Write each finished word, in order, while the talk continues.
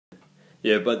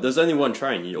Yeah, but there's only one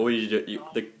train. The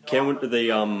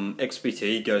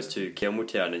XPT goes to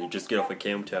Campbelltown, and you just get off at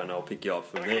Campbelltown, and I'll pick you up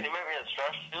from there. Can you meet me at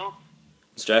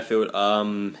Strathfield?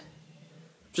 Strathfield,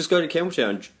 just go to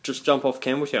Campbelltown. Just jump off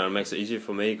Campbelltown. It makes it easier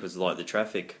for me because like the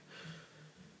traffic.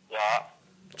 Yeah.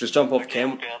 Just jump off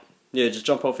Campbelltown. Yeah, just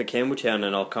jump off at Campbelltown,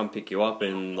 and I'll come pick you up.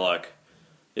 And like,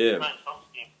 yeah. Alright,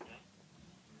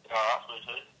 sweet,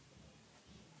 sweet.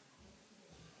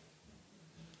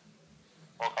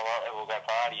 We'll come out and we'll go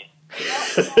party.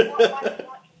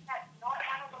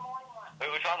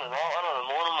 Which one, the night one or the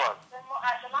morning one? The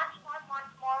lunchtime one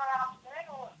tomorrow afternoon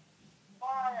or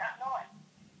tomorrow at night?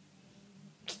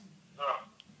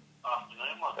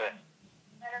 Afternoon one. Yeah.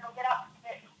 And it'll get up to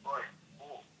 6.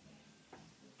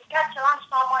 You catch the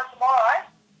lunchtime one tomorrow,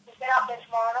 you get up there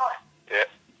tomorrow night. Yeah.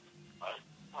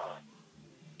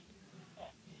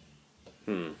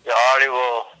 Yeah, alrighty,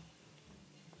 well,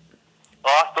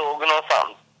 I'll have to organise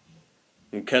something.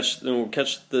 We'll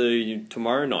catch the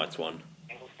tomorrow night's one.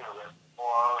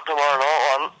 Tomorrow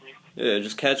night one. Yeah,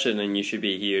 just catch it, and you should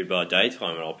be here by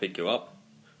daytime, and I'll pick you up.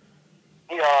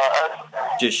 Yeah.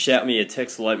 Just shout me a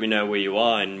text to let me know where you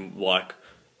are, and like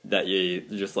that you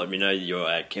just let me know you're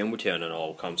at Campbelltown, and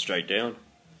I'll come straight down.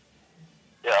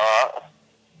 Yeah, alright.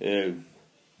 Yeah.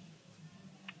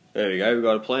 There we go. We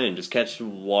got a plan. Just catch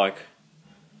like,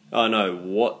 oh no,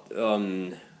 what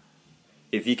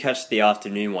if you catch the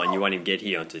afternoon one, you won't even get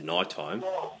here until night time.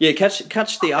 Yeah, catch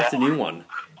the afternoon one.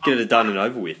 Get it done and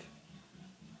over with.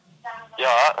 Yeah,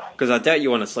 alright. Because I doubt you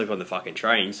want to sleep on the fucking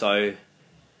train, so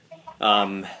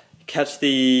catch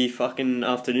the fucking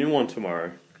afternoon one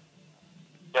tomorrow.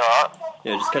 Yeah, alright.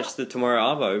 Yeah, just catch the tomorrow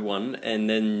Arvo one, and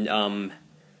then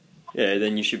yeah,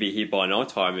 then you should be here by night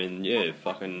time, and yeah,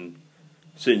 fucking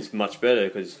seems much better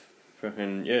because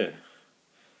fucking yeah.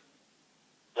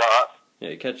 Yeah, alright.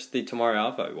 Yeah, catch the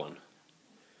tomorrow Arvo one.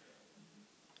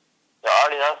 Yeah,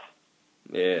 alrighty,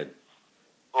 then. Yeah.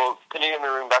 Well, can you give me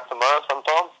a ring back tomorrow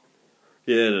sometime?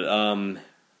 Yeah,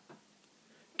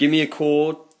 give me a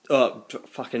call.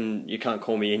 Fucking, you can't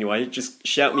call me anyway. Just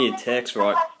shout me a text,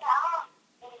 right?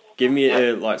 Give me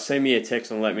send me a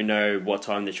text and let me know what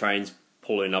time the train's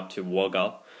pulling up to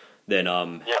Wagga. Then, Yeah,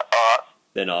 alright.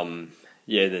 Then,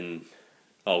 yeah, then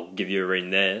I'll give you a ring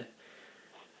there.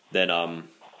 Then,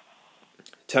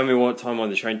 tell me what time on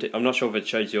the train. I'm not sure if it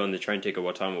shows you on the train ticket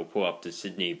what time we'll pull up to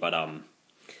Sydney, but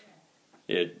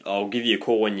yeah, I'll give you a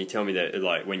call when you tell me that,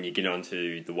 like, when you get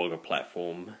onto the Wagga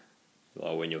platform,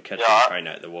 or when you're catching the train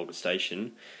at the Wagga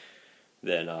station.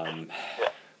 Then,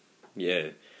 yeah,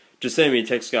 just send me a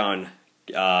text going,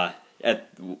 at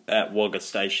Wagga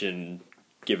station,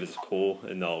 give us a call,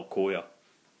 and I'll call you.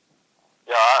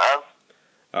 Yeah, alright.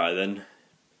 Alright then.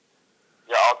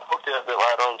 Yeah, I'll talk to you a bit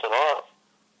later on tonight.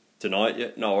 Tonight?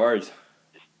 Yeah, no worries.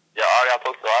 Yeah, alright, I'll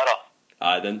talk to you later.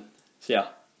 Alright then. See ya.